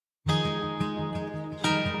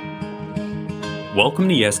Welcome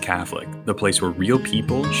to Yes Catholic, the place where real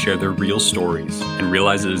people share their real stories and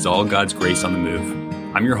realize it is all God's grace on the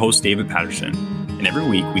move. I'm your host, David Patterson, and every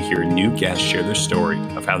week we hear a new guest share their story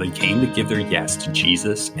of how they came to give their yes to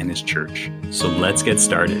Jesus and his church. So let's get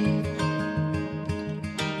started.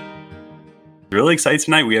 Really excited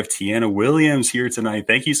tonight. We have Tianna Williams here tonight.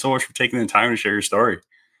 Thank you so much for taking the time to share your story.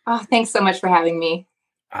 Oh, thanks so much for having me.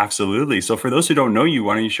 Absolutely. So for those who don't know you,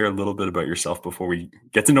 why don't you share a little bit about yourself before we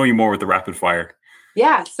get to know you more with the rapid fire?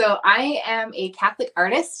 Yeah, so I am a Catholic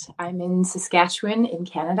artist. I'm in Saskatchewan in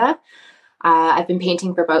Canada. I've been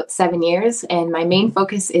painting for about 7 years, and my main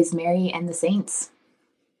focus is Mary and the Saints.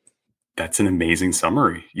 That's an amazing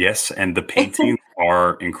summary. Yes, and the paintings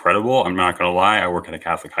are incredible. I'm not going to lie. I work at a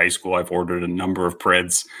Catholic high school. I've ordered a number of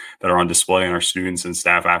prints that are on display, and our students and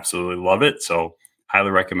staff absolutely love it. So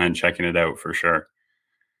highly recommend checking it out for sure.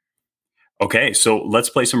 Okay, so let's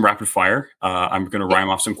play some rapid fire. I'm going to rhyme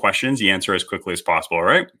off some questions. You answer as quickly as possible, all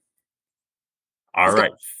right? All right.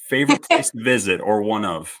 Favorite place to visit or one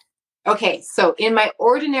of? Okay, so in my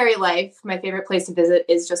ordinary life, my favorite place to visit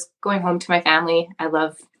is just going home to my family. I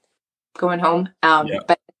love going home. But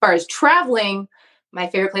as far as traveling, my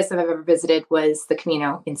favorite place I've ever visited was the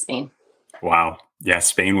Camino in Spain. Wow. Yeah,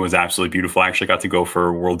 Spain was absolutely beautiful. I actually got to go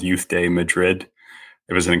for World Youth Day in Madrid.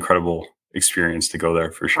 It was an incredible experience to go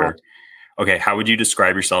there for sure. Wow. Okay, how would you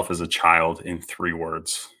describe yourself as a child in 3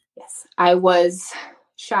 words? Yes, I was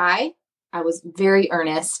shy, I was very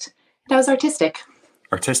earnest, and I was artistic.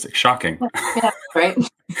 Artistic, shocking. Yeah, right?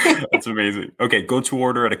 That's amazing. Okay, go-to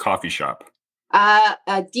order at a coffee shop. A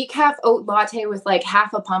decaf oat latte with like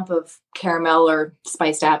half a pump of caramel or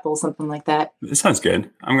spiced apple, something like that. This sounds good.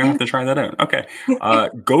 I'm going to have to try that out. Okay.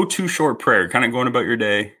 Go-to short prayer, kind of going about your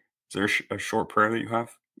day. Is there a short prayer that you have?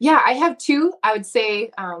 Yeah, I have 2. I would say...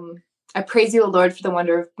 I praise you, O Lord, for the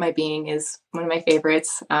wonder of my being is one of my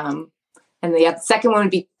favorites. And the second one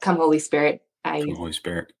would be Come Holy Spirit. Come Holy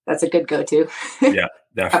Spirit. That's a good go-to. Yeah,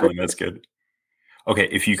 definitely. That's good. Okay,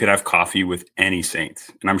 if you could have coffee with any saint,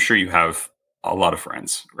 and I'm sure you have a lot of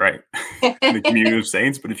friends, right? In the community of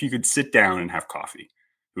saints, but if you could sit down and have coffee.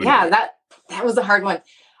 Yeah, that was a hard one.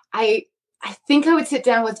 I think I would sit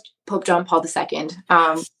down with Pope John Paul II.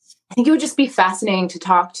 I think it would just be fascinating to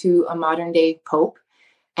talk to a modern day Pope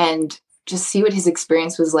and just see what his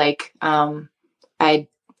experience was like. I'd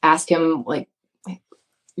ask him like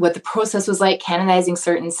what the process was like canonizing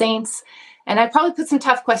certain saints. And I'd probably put some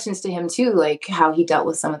tough questions to him too, like how he dealt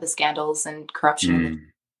with some of the scandals and corruption.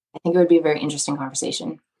 I think it would be a very interesting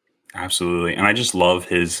conversation. Absolutely. And I just love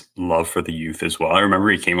his love for the youth as well. I remember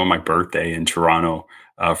he came on my birthday in Toronto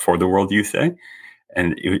for the World Youth Day.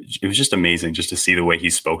 And it was just amazing just to see the way he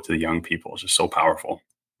spoke to the young people. It's just so powerful.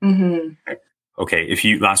 Mm-hmm.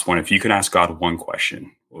 Okay, last one, if you could ask God one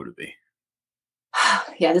question, what would it be?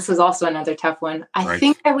 Yeah, this was also another tough one. I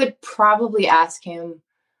think I would probably ask him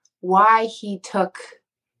why he took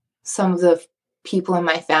some of the people in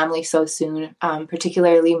my family so soon,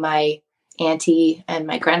 particularly my auntie and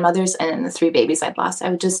my grandmothers and then the 3 babies I'd lost.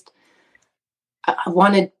 I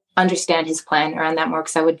want to understand his plan around that more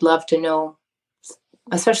because I would love to know,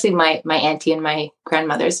 especially my auntie and my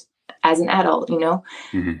grandmothers as an adult, you know?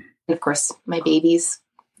 Mm-hmm. And of course, my babies.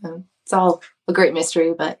 It's all a great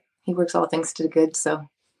mystery, but he works all things to the good. So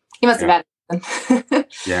he must have had them.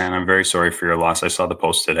 Yeah, and I'm very sorry for your loss. I saw the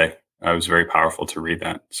post today. It was very powerful to read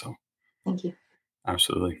that. So thank you.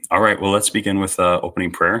 Absolutely. All right. Well, let's begin with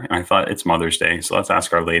opening prayer. And I thought it's Mother's Day. So let's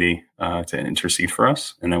ask Our Lady to intercede for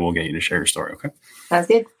us, and then we'll get you to share your story. Okay? Sounds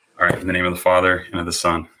good. All right. In the name of the Father, and of the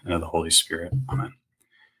Son, and of the Holy Spirit. Amen.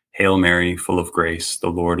 Hail Mary, full of grace, the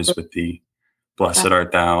Lord is with thee. Blessed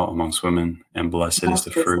art thou amongst women, and blessed is the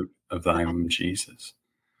fruit of thy womb, Jesus.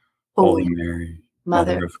 Holy Mary,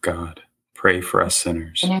 Mother of God, pray for us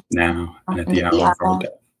sinners, now and at the hour of our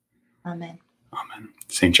death. Amen. Amen.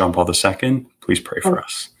 St. John Paul II, please pray for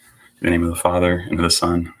us. In the name of the Father, and of the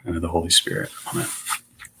Son, and of the Holy Spirit. Amen.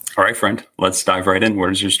 All right, friend, let's dive right in. Where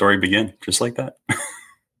does your story begin? Just like that.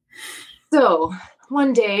 So,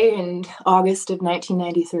 one day in August of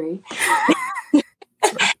 1993...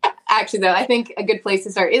 Actually, though, I think a good place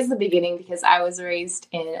to start is the beginning because I was raised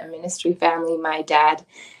in a ministry family. My dad,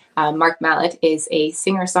 Mark Mallet, is a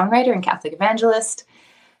singer-songwriter and Catholic evangelist.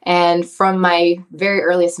 And from my very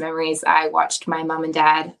earliest memories, I watched my mom and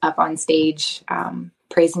dad up on stage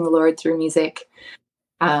praising the Lord through music.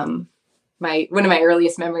 One of my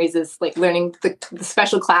earliest memories is like learning the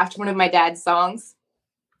special clap to one of my dad's songs.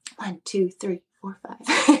 1, 2, 3, 4,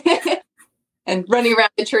 5. And running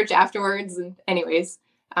around the church afterwards. And anyways...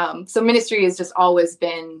 so ministry has just always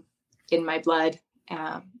been in my blood.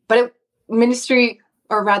 Ministry,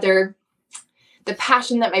 or rather the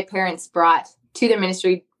passion that my parents brought to their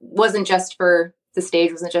ministry wasn't just for the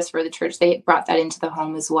stage, wasn't just for the church. They brought that into the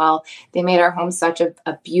home as well. They made our home such a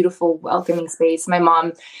beautiful, welcoming space. My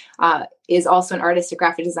mom is also an artist, a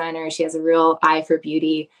graphic designer. She has a real eye for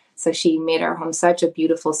beauty. So she made our home such a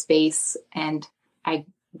beautiful space. And I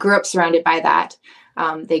grew up surrounded by that.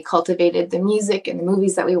 They cultivated the music and the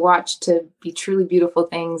movies that we watched to be truly beautiful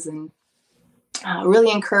things, and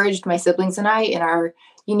really encouraged my siblings and I in our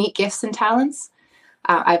unique gifts and talents.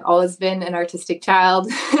 I've always been an artistic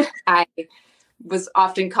child. I was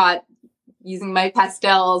often caught using my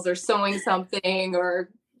pastels or sewing something or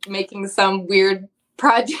making some weird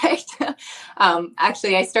project.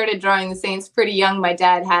 Actually, I started drawing the saints pretty young. My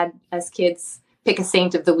dad had us kids pick a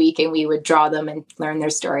saint of the week, and we would draw them and learn their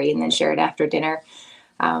story and then share it after dinner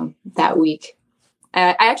that week.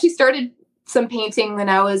 I actually started some painting when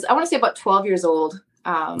I want to say about 12 years old.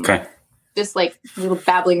 Okay. Just like little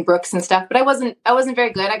babbling brooks and stuff, but I wasn't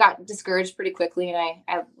very good. I got discouraged pretty quickly, and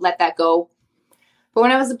I let that go. But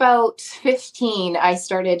when I was about 15, I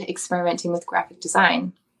started experimenting with graphic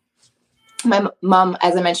design. My mom,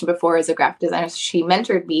 as I mentioned before, is a graphic designer. So she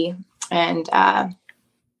mentored me and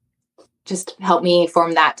just helped me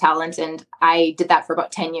form that talent. And I did that for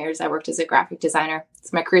about 10 years. I worked as a graphic designer.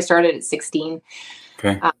 So my career started at 16.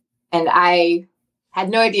 Okay. And I had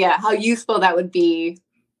no idea how useful that would be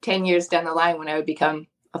 10 years down the line when I would become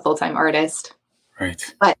a full-time artist.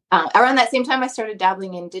 Right. But around that same time, I started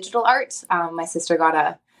dabbling in digital art. My sister got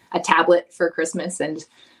a tablet for Christmas, and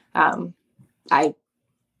I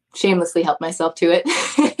shamelessly helped myself to it.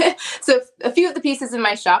 So a few of the pieces in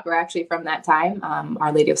my shop are actually from that time.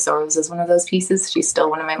 Our Lady of Sorrows is one of those pieces. She's still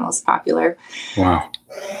one of my most popular. Wow.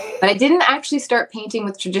 But I didn't actually start painting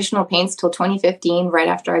with traditional paints till 2015, right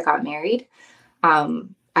after I got married. I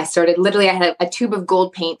had a tube of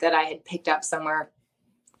gold paint that I had picked up somewhere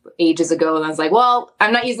ages ago. And I was like, well,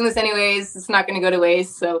 I'm not using this anyways. It's not going to go to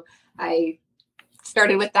waste. So I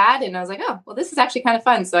started with that, and I was like, oh, well, this is actually kind of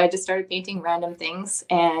fun. So I just started painting random things.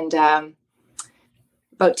 And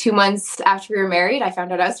about 2 months after we were married, I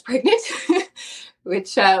found out I was pregnant,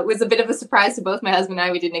 which was a bit of a surprise to both my husband and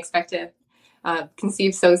I. We didn't expect to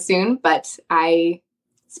conceive so soon, but I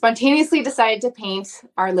spontaneously decided to paint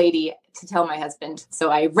Our Lady to tell my husband.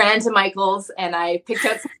 So I ran to Michael's and I picked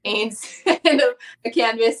out some paints and a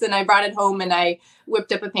canvas, and I brought it home and I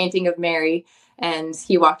whipped up a painting of Mary, and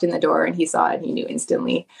he walked in the door and he saw it and he knew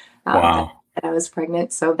instantly wow. that I was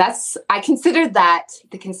pregnant. So I consider that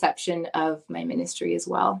the conception of my ministry as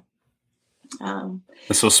well.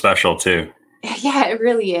 It's so special too. Yeah, it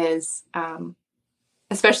really is.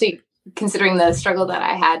 Especially considering the struggle that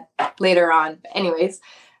I had later on. But anyways,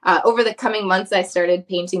 over the coming months, I started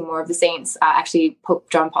painting more of the saints. Actually, Pope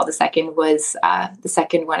John Paul II was the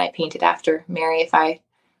second one I painted after Mary, if I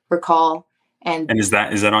recall. And is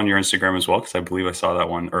that on your Instagram as well? Because I believe I saw that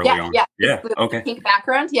one early on. Yeah. Okay. Pink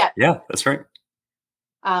background. Yeah. Yeah, that's right.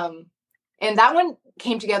 And that one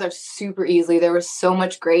came together super easily. There was so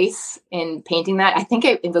much grace in painting that. I think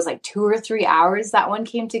it was like 2 or 3 hours that one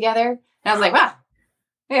came together. And I was like, wow,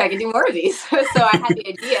 yeah, I can do more of these. So I had the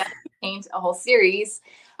idea to paint a whole series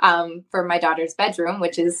for my daughter's bedroom,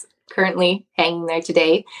 which is currently hanging there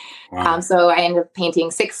today. Wow. So I ended up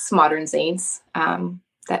painting 6 modern saints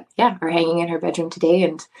that are hanging in her bedroom today.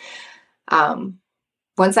 And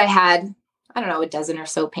once I had, I don't know, a dozen or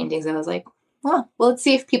so paintings, I was like, well, let's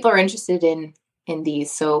see if people are interested in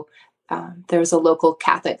these. So there was a local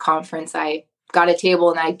Catholic conference. I got a table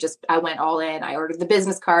and I went all in. I ordered the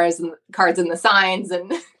business cards and the signs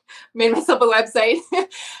and made myself a website.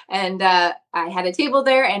 And I had a table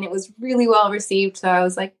there, and it was really well received. So I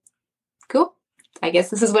was like, cool, I guess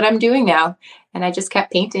this is what I'm doing now. And I just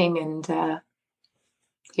kept painting, and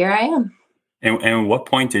here I am. And at what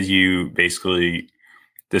point did you basically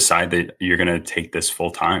decide that you're going to take this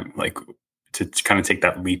full time, like to kind of take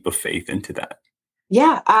that leap of faith into that?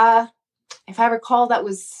 Yeah. If I recall,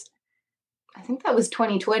 I think that was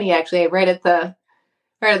 2020, actually, right at the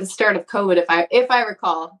start of COVID, if I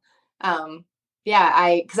recall.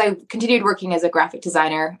 Because I continued working as a graphic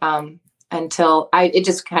designer until it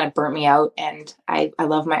just kind of burnt me out, and I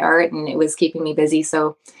love my art, and it was keeping me busy.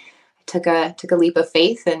 So I took a leap of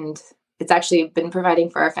faith, and it's actually been providing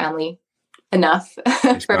for our family enough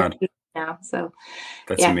for now. So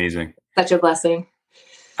that's amazing. Such a blessing.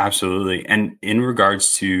 Absolutely. And in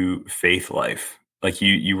regards to faith life, like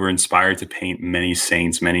you were inspired to paint many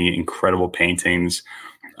saints, many incredible paintings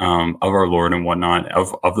of our Lord and whatnot,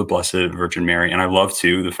 of the Blessed Virgin Mary. And I love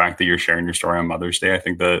too the fact that you're sharing your story on Mother's Day. I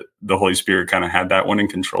think the Holy Spirit kind of had that one in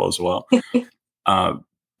control as well.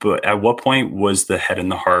 But at what point was the head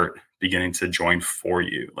and the heart beginning to join for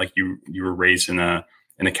you? Like you were raised in a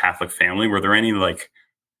in a Catholic family. Were there any like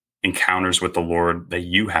encounters with the Lord that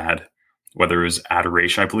you had, whether it was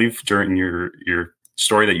adoration? I believe during your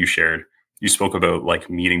story that you shared, you spoke about like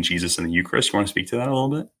meeting Jesus in the Eucharist. You want to speak to that a little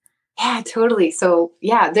bit? Yeah, totally. So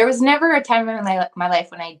yeah, there was never a time in my life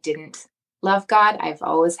when I didn't love God. I've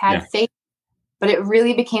always had faith, but it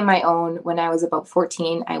really became my own when I was about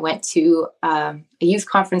 14. I went to a youth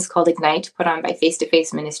conference called Ignite, put on by Face to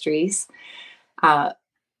Face Ministries. My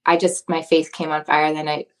faith came on fire.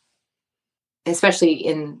 Then especially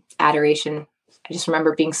in adoration, I just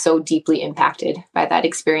remember being so deeply impacted by that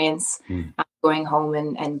experience, going home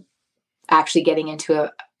and actually getting into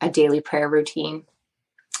a daily prayer routine.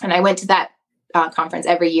 And I went to that conference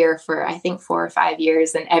every year for, I think, 4 or 5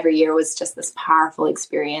 years. And every year was just this powerful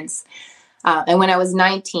experience. And when I was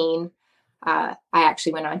 19, I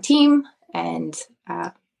actually went on team, and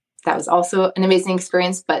that was also an amazing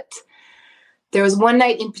experience. But there was one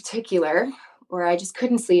night in particular where I just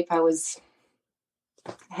couldn't sleep. I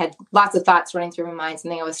had lots of thoughts running through my mind,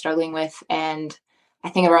 something I was struggling with. And I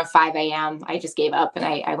think around 5 a.m., I just gave up, and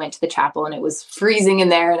I went to the chapel, and it was freezing in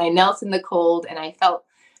there, and I knelt in the cold, and I felt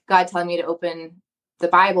God telling me to open the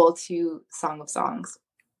Bible to Song of Songs.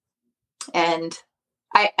 And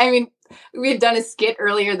I mean, we had done a skit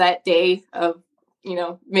earlier that day of,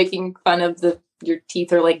 making fun of your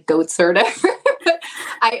teeth are like goats or whatever.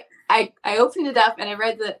 I opened it up and I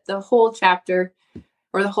read the whole chapter,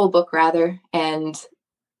 or the whole book rather. And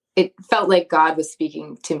it felt like God was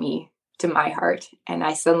speaking to me, to my heart. And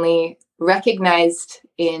I suddenly recognized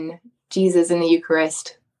in Jesus in the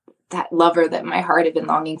Eucharist that lover that my heart had been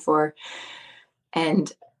longing for.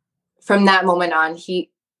 And from that moment on, he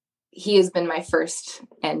has been my first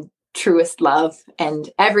and truest love. And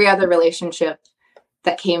every other relationship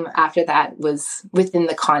that came after that was within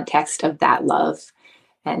the context of that love.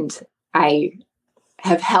 And I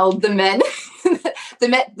have held the men,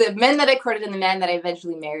 the men that I courted and the men that I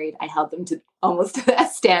eventually married, I held them to almost a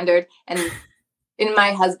standard. And in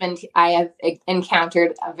my husband, I have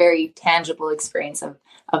encountered a very tangible experience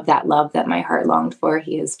of that love that my heart longed for.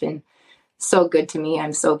 He has been so good to me.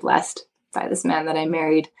 I'm so blessed by this man that I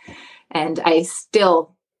married. And I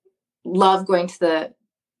still love going to the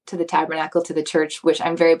tabernacle, to the church, which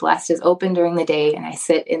I'm very blessed is open during the day. And I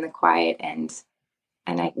sit in the quiet and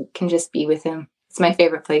I can just be with him. It's my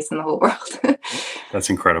favorite place in the whole world. That's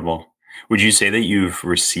incredible. Would you say that you've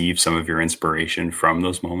received some of your inspiration from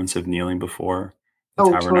those moments of kneeling before the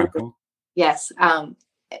tabernacle? Totally. Yes.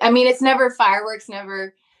 I mean, it's never fireworks,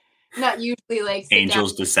 not usually like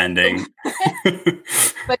angels descending.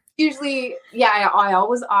 But usually, I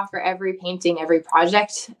always offer every painting, every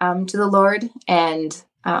project to the Lord. And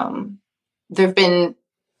there have been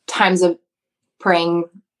times of praying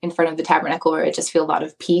in front of the tabernacle where I just feel a lot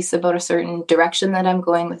of peace about a certain direction that I'm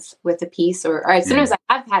going with a piece, or sometimes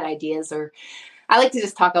I've had ideas, or I like to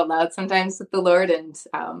just talk out loud sometimes with the Lord and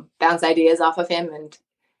bounce ideas off of him. And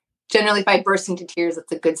generally, if I burst into tears,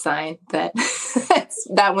 it's a good sign that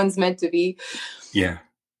that one's meant to be. Yeah,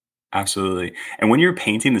 absolutely. And when you're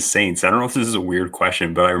painting the saints, I don't know if this is a weird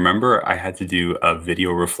question, but I remember I had to do a video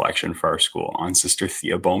reflection for our school on Sister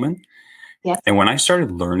Thea Bowman. Yes. And when I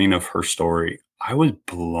started learning of her story, I was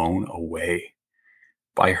blown away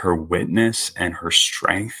by her witness and her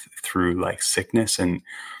strength through like sickness and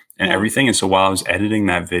everything. And so while I was editing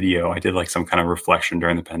that video, I did like some kind of reflection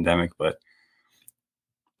during the pandemic, but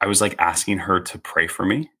I was like asking her to pray for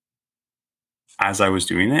me as I was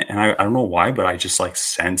doing it. And I don't know why, but I just like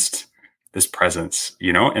sensed this presence,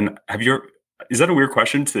 and is that a weird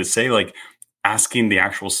question to say, like asking the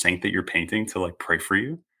actual saint that you're painting to like pray for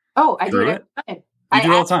you? Oh, I do it all the time. You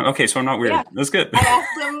do it all the time. Okay. So I'm not weird. Yeah. That's good. I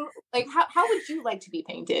asked them like, how would you like to be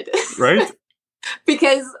painted? Right.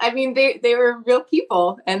 Because I mean, they were real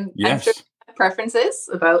people, and yes. I'm sure they have preferences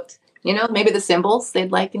about, maybe the symbols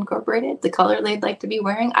they'd like incorporated, the color they'd like to be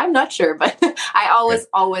wearing. I'm not sure, but I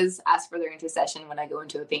always ask for their intercession when I go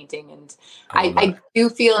into a painting. And I do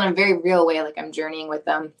feel in a very real way like I'm journeying with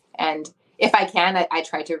them. And if I can, I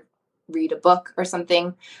try to read a book or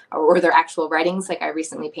something, or their actual writings. Like I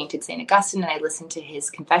recently painted St. Augustine and I listened to his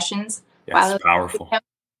confessions. Yes, powerful.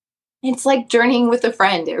 It's like journeying with a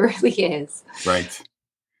friend. It really is. Right.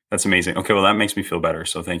 That's amazing. Okay. Well, that makes me feel better.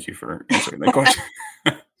 So thank you for answering that question.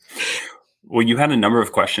 Well, you had a number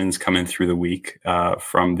of questions come in through the week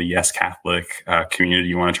from the Yes Catholic community.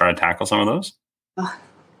 You want to try to tackle some of those?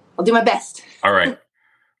 I'll do my best. All right.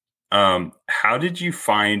 How did you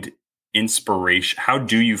find inspiration? How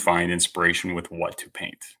do you find inspiration with what to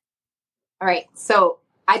paint? All right. So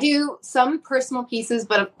I do some personal pieces,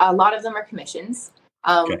 but a lot of them are commissions.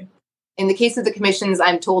 Okay. In the case of the commissions,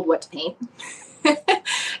 I'm told what to paint.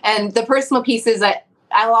 And the personal pieces,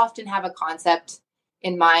 I'll often have a concept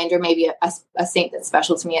in mind, or maybe a saint that's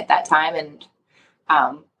special to me at that time. And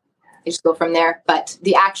I just go from there. But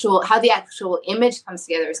how the actual image comes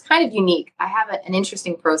together is kind of unique. I have an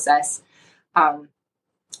interesting process.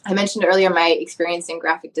 I mentioned earlier my experience in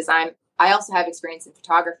graphic design. I also have experience in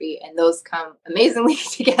photography, and those come amazingly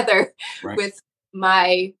together with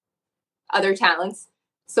my other talents.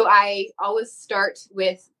 So I always start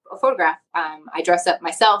with a photograph. I dress up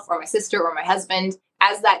myself or my sister or my husband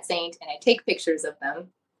as that saint, and I take pictures of them.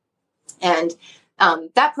 And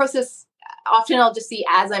that process, often I'll just see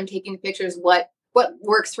as I'm taking the pictures what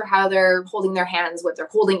works for how they're holding their hands, what they're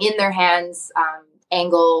holding in their hands,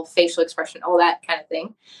 angle, facial expression, all that kind of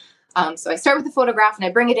thing. So I start with the photograph and I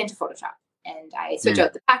bring it into Photoshop, and I switch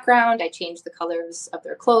out the background. I change the colors of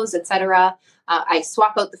their clothes, etc. I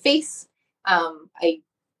swap out the face. I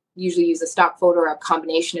usually use a stock photo or a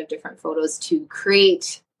combination of different photos to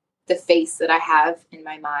create the face that I have in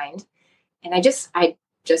my mind. And I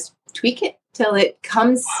just tweak it till it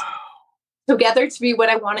comes together to be what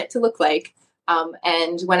I want it to look like.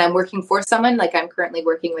 And when I'm working for someone, like I'm currently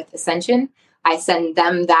working with Ascension, I send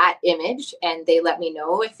them that image and they let me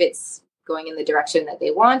know if it's going in the direction that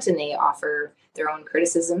they want, and they offer their own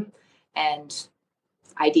criticism and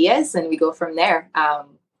ideas, and we go from there.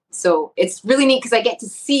 So it's really neat because I get to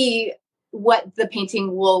see what the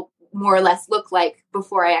painting will more or less look like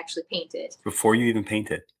before I actually paint it. Before you even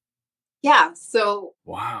paint it? Yeah. So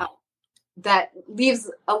wow. That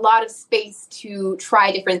leaves a lot of space to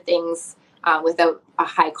try different things without a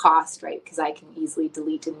high cost, right? Because I can easily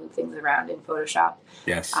delete and move things around in Photoshop.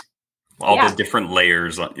 Yes. All the different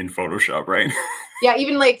layers in Photoshop, right? Yeah,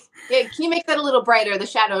 even like, can you make that a little brighter? The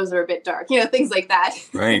shadows are a bit dark, things like that.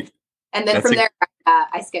 Right. And then from there,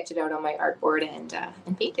 I sketch it out on my artboard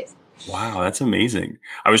and paint it. Wow, that's amazing.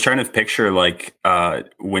 I was trying to picture like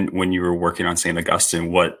when you were working on St.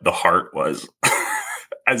 Augustine, what the heart was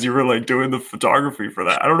as you were like doing the photography for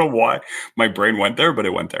that. I don't know why my brain went there, but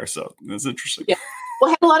it went there. So it's interesting. Yeah. Well,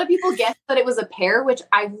 I had a lot of people guess that it was a pear, which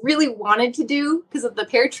I really wanted to do because of the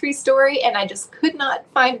pear tree story, and I just could not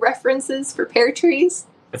find references for pear trees.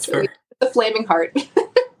 That's fair. The flaming heart.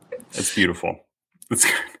 That's beautiful. That's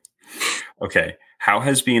good. Okay. How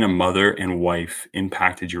has being a mother and wife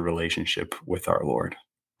impacted your relationship with our Lord?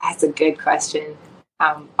 That's a good question.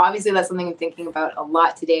 Obviously, that's something I'm thinking about a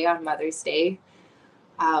lot today on Mother's Day.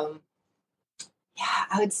 I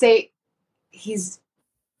would say he's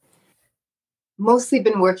mostly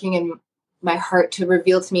been working in my heart to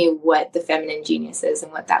reveal to me what the feminine genius is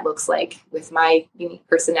and what that looks like with my unique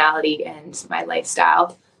personality and my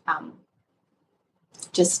lifestyle. I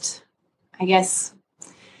guess,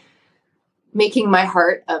 making my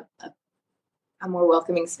heart a more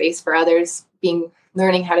welcoming space for others,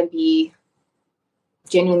 learning how to be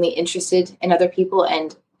genuinely interested in other people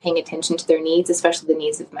and paying attention to their needs, especially the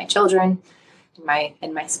needs of my children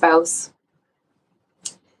and my spouse.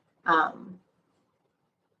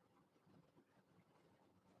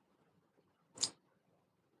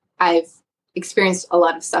 I've experienced a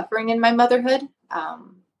lot of suffering in my motherhood,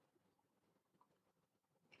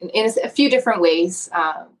 in a few different ways.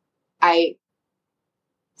 I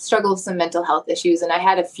struggled with some mental health issues, and I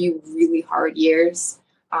had a few really hard years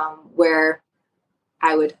where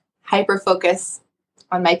I would hyper focus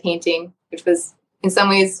on my painting, which was in some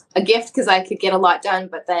ways a gift because I could get a lot done,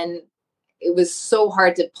 but then it was so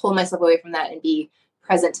hard to pull myself away from that and be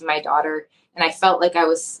present to my daughter. And I felt like I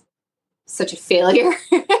was such a failure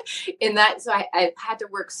in that. So I had to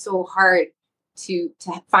work so hard to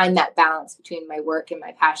find that balance between my work and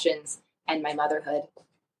my passions and my motherhood.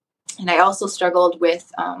 And I also struggled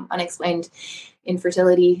with unexplained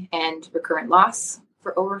infertility and recurrent loss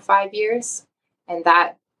for over 5 years. And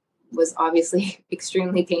that was obviously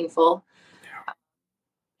extremely painful.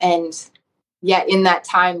 And yet in that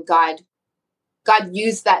time, God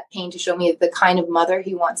used that pain to show me the kind of mother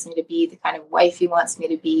he wants me to be, the kind of wife he wants me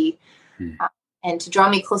to be, and to draw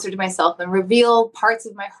me closer to myself and reveal parts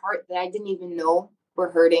of my heart that I didn't even know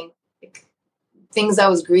were hurting, like things I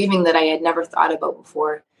was grieving that I had never thought about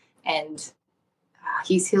before. And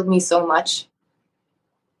he's healed me so much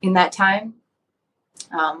in that time.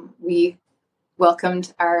 We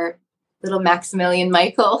welcomed our little Maximilian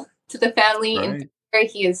Michael to the family. Right. And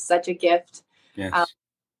he is such a gift. Yes.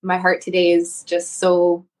 My heart today is just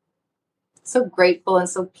so grateful and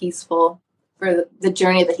so peaceful for the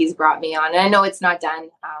journey that he's brought me on. And I know it's not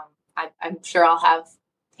done. I'm sure I'll have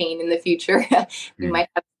pain in the future. We might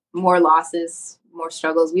have more losses, more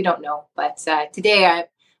struggles. We don't know. But today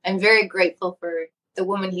I'm very grateful for the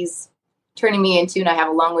woman he's turning me into, and I have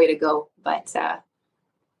a long way to go. But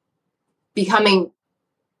becoming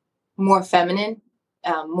more feminine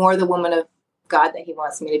more the woman of God that he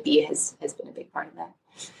wants me to be has been a big part of that.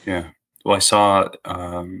 Yeah. Well, I saw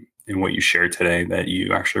in what you shared today that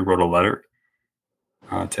you actually wrote a letter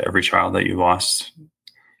to every child that you lost.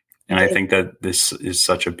 And I think that this is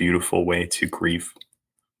such a beautiful way to grieve.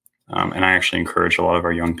 And I actually encourage a lot of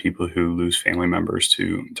our young people who lose family members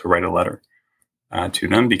to write a letter to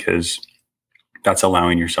them, because that's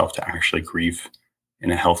allowing yourself to actually grieve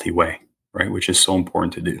in a healthy way, right? Which is so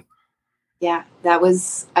important to do. Yeah, that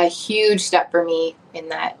was a huge step for me in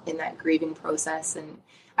that grieving process. And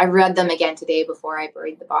I read them again today before I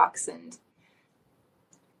buried the box. And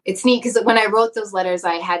it's neat because when I wrote those letters,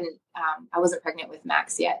 I wasn't pregnant with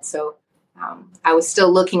Max yet. So I was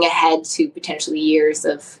still looking ahead to potentially years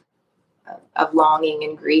of longing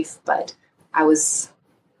and grief, but I was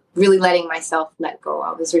really letting myself let go.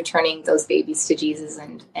 I was returning those babies to Jesus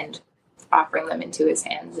and offering them into his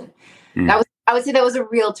hands. And I would say that was a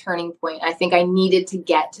real turning point. I think I needed to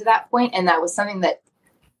get to that point, and that was something that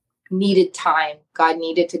needed time. God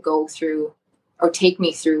needed to go through or take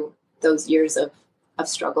me through those years of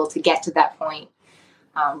struggle to get to that point.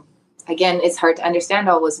 Again, it's hard to understand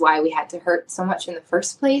always why we had to hurt so much in the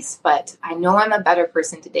first place, but I know I'm a better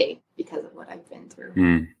person today because of what I've been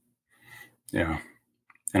through. Yeah.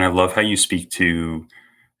 And I love how you speak to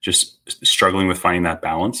just struggling with finding that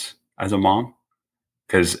balance as a mom.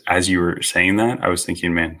 Because as you were saying that, I was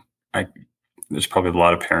thinking, man, there's probably a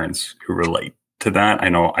lot of parents who relate to that. I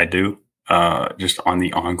know I do, just on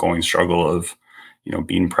the ongoing struggle of,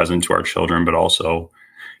 being present to our children, but also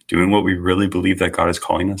doing what we really believe that God is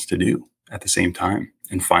calling us to do at the same time,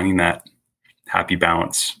 and finding that happy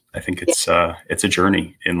balance. I think it's a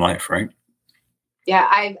journey in life, right?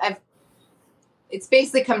 Yeah, it's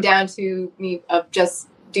basically come down to me of just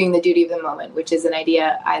doing the duty of the moment, which is an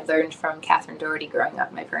idea I learned from Catherine Doherty growing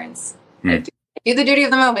up. My parents, I do the duty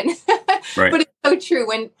of the moment. Right. But it's so true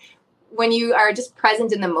when you are just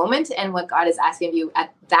present in the moment and what God is asking of you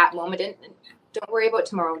at that moment. And don't worry about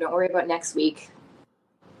tomorrow. Don't worry about next week.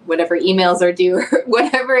 Whatever emails are due, or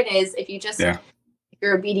whatever it is, if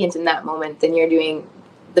you're obedient in that moment, then you're doing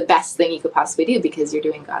the best thing you could possibly do because you're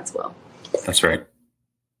doing God's will. That's right.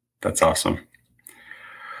 That's awesome.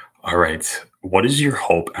 All right. What is your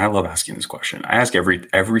hope? I love asking this question. I ask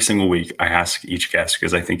every single week. I ask each guest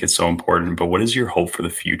because I think it's so important. But what is your hope for the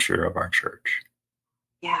future of our church?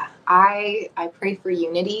 Yeah, I pray for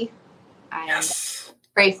unity. I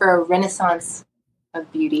pray for a renaissance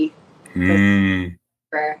of beauty. We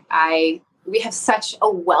have such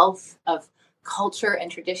a wealth of culture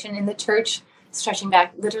and tradition in the church, stretching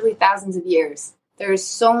back literally thousands of years. There is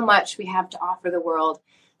so much we have to offer the world,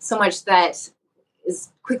 so much that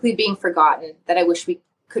is quickly being forgotten that I wish we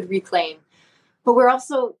could reclaim. But we're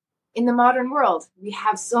also in the modern world. We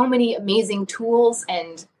have so many amazing tools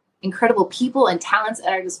and incredible people and talents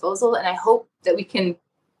at our disposal. And I hope that we can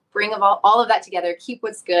bring all of that together, keep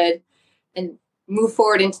what's good, and move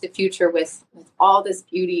forward into the future with all this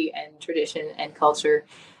beauty and tradition and culture,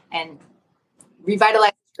 and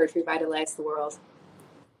revitalize the church, revitalize the world.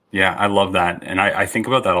 Yeah, I love that. And I think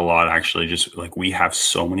about that a lot, actually, just like we have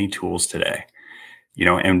so many tools today.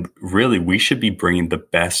 And really we should be bringing the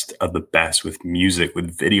best of the best with music,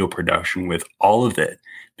 with video production, with all of it,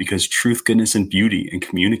 because truth, goodness, and beauty, and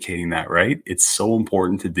communicating that, right? It's so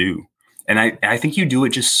important to do. And I think you do it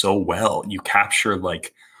just so well. You capture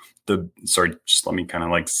just let me kind of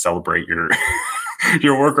like celebrate your,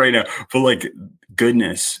 your work right now, but like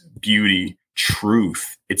goodness, beauty,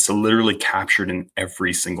 truth, it's literally captured in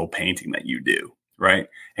every single painting that you do. Right.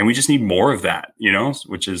 And we just need more of that,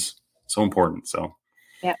 which is so important. So.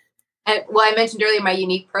 Yeah. And I mentioned earlier my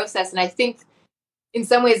unique process. And I think in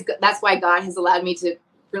some ways that's why God has allowed me to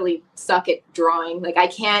really suck at drawing. Like I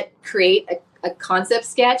can't create a concept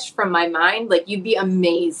sketch from my mind. Like you'd be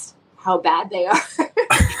amazed how bad they are.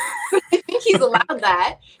 I think he's allowed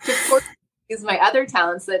that to use my other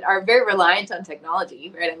talents that are very reliant on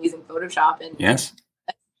technology, right? I'm using Photoshop and yes.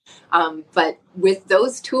 But with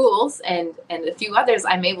those tools and a few others,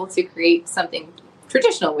 I'm able to create something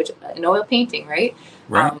traditional, which an oil painting, right?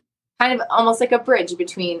 Right. Kind of almost like a bridge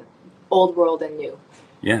between old world and new.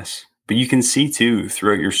 Yes. But you can see too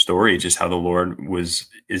throughout your story just how the Lord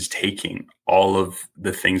is taking all of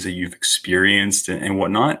the things that you've experienced and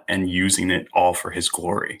whatnot and using it all for his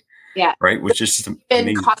glory. Yeah. Right. Which is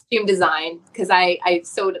in costume design, because I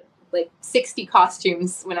sewed like 60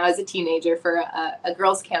 costumes when I was a teenager for a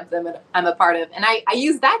girls' camp that I'm a part of. And I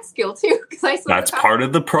use that skill too. That's part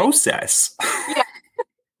of the process. Yeah.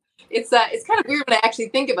 It's kind of weird when I actually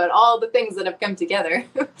think about all the things that have come together.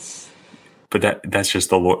 But that's just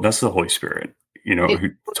the Lord. That's the Holy Spirit, who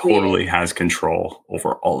totally has control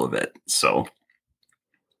over all of it. So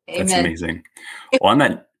Amen. That's amazing. Well,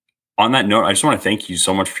 on that note, I just want to thank you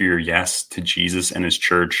so much for your yes to Jesus and his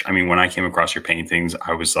church. I mean, when I came across your paintings,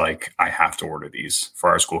 I was like, I have to order these for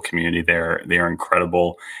our school community. They are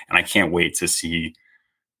incredible. And I can't wait to see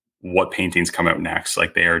what paintings come out next.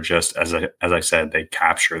 Like, they are just, as I said, they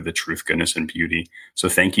capture the truth, goodness, and beauty. So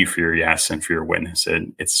thank you for your yes and for your witness.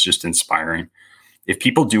 It's just inspiring. If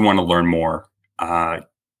people do want to learn more, if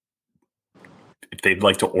they'd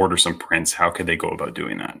like to order some prints, how could they go about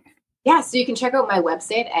doing that? Yeah, so you can check out my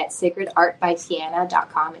website at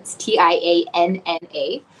sacredartbytianna.com. It's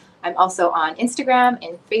TIANNA. I'm also on Instagram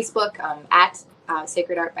and Facebook at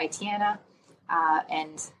Sacred Art by Tianna.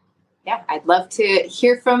 And yeah, I'd love to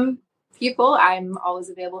hear from people. I'm always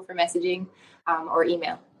available for messaging or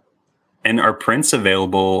email. And are prints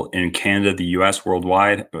available in Canada, the US,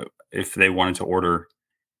 worldwide, if they wanted to order?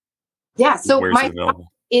 Yeah, so where's it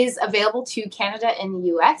available? Is available to Canada and the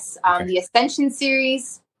US. Okay. The Ascension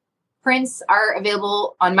series prints are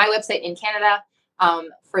available on my website in Canada.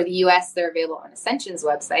 For the US, they're available on Ascension's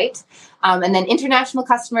website. And then international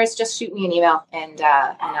customers, just shoot me an email and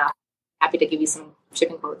I'm happy to give you some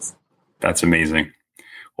shipping quotes. That's amazing.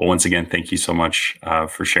 Well, once again, thank you so much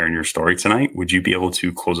for sharing your story tonight. Would you be able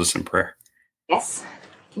to close us in prayer? Yes, I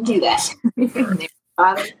can do that.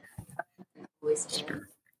 Father, Holy Spirit.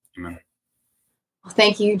 Amen. Well,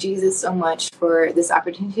 thank you, Jesus, so much for this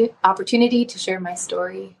opportunity to share my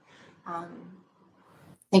story.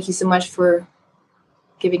 Thank you so much for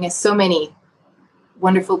giving us so many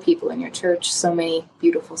wonderful people in your church, so many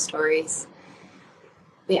beautiful stories.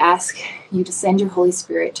 We ask you to send your Holy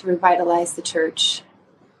Spirit to revitalize the church.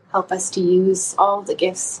 Help us to use all the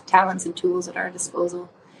gifts, talents, and tools at our disposal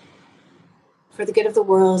for the good of the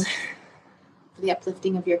world, for the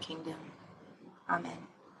uplifting of your kingdom. Amen.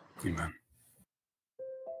 Amen.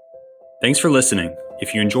 Thanks for listening.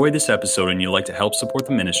 If you enjoyed this episode and you'd like to help support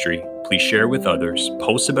the ministry, please share it with others,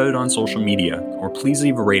 post about it on social media, or please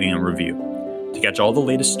leave a rating and review. To catch all the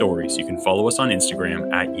latest stories, you can follow us on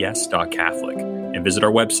Instagram at yes.catholic and visit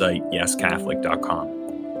our website,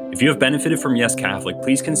 yescatholic.com. If you have benefited from Yes Catholic,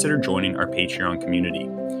 please consider joining our Patreon community.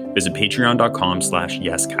 Visit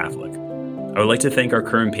patreon.com/yescatholic. I would like to thank our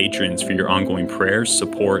current patrons for your ongoing prayers,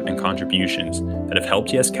 support, and contributions that have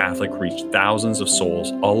helped Yes Catholic reach thousands of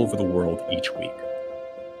souls all over the world each week.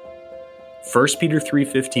 1 Peter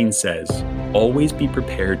 3:15 says, "Always be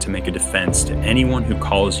prepared to make a defense to anyone who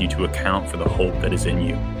calls you to account for the hope that is in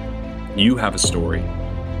you." You have a story.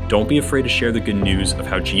 Don't be afraid to share the good news of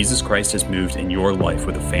how Jesus Christ has moved in your life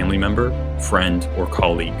with a family member, friend, or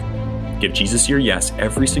colleague. Give Jesus your yes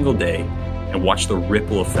every single day and watch the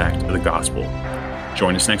ripple effect of the gospel.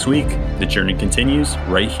 Join us next week. The journey continues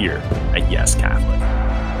right here at Yes Catholic.